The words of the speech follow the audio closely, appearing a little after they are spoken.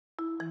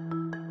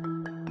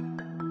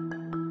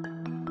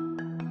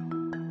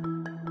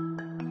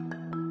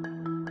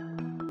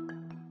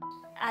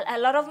a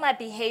lot of my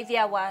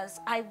behavior was,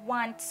 I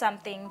want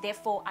something,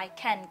 therefore I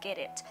can get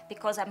it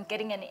because I'm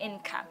getting an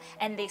income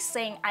and they're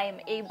saying I am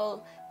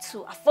able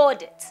to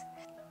afford it.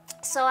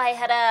 So I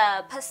had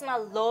a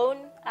personal loan,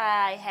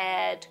 I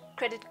had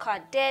credit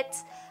card debt,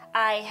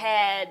 I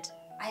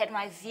had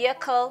my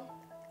vehicle.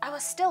 I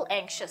was still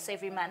anxious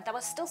every month. I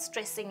was still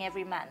stressing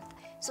every month.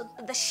 So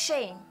the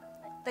shame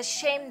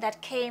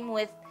that came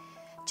with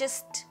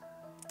just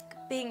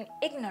being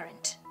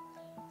ignorant.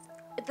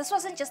 This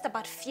wasn't just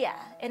about fear,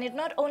 and it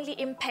not only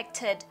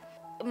impacted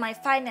my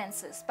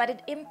finances, but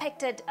it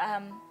impacted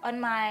on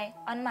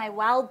my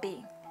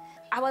well-being.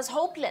 I was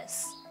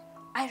hopeless.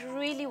 I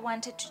really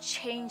wanted to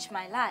change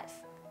my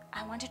life.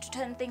 I wanted to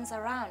turn things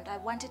around. I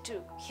wanted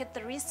to hit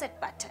the reset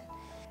button.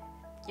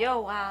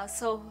 Wow.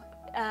 So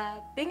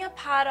being a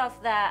part of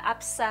the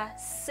Absa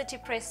City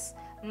Press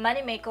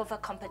Money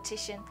Makeover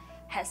competition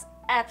has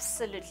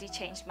absolutely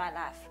changed my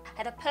life. I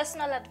had a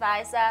personal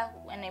advisor,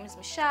 her name is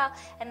Michelle,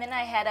 and then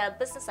I had a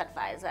business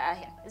advisor,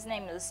 his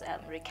name is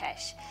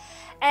Rikesh.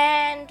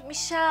 And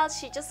Michelle,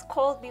 she just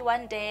called me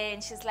one day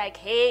and she's like,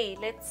 hey,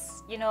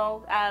 let's,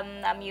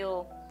 I'm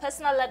your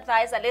personal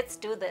advisor, let's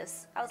do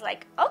this. I was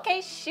like,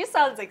 okay, she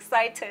sounds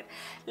excited.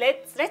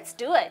 Let's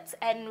do it.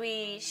 And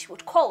she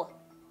would call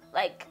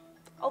like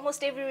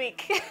almost every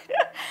week.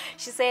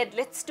 She said,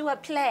 let's do a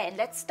plan,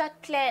 let's start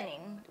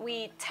planning.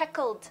 We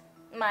tackled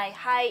my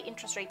high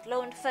interest rate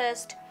loan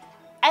first.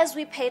 As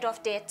we paid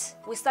off debt,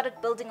 we started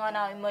building on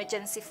our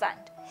emergency fund.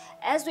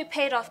 As we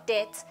paid off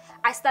debt,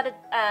 I started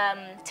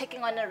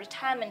taking on a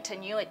retirement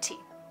annuity.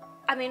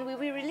 I mean,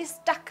 we really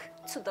stuck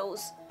to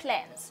those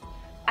plans.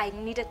 I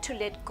needed to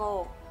let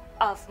go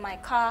of my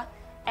car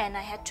and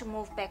I had to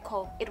move back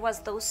home. It was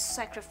those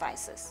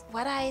sacrifices.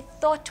 What I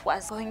thought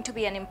was going to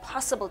be an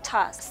impossible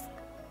task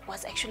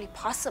was actually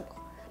possible.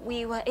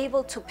 We were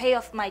able to pay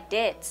off my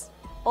debts,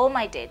 all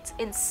my debts,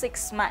 in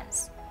 6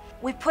 months.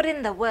 We put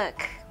in the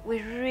work,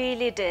 we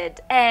really did.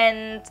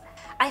 And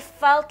I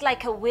felt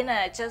like a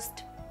winner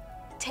just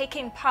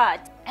taking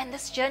part. And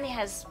this journey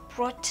has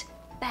brought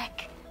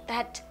back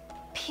that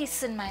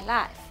peace in my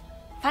life.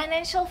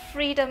 Financial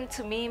freedom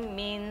to me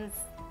means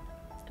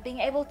being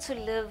able to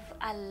live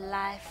a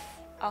life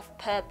of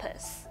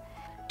purpose,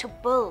 to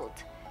build,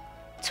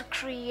 to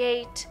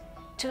create,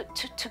 to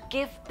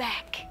give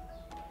back.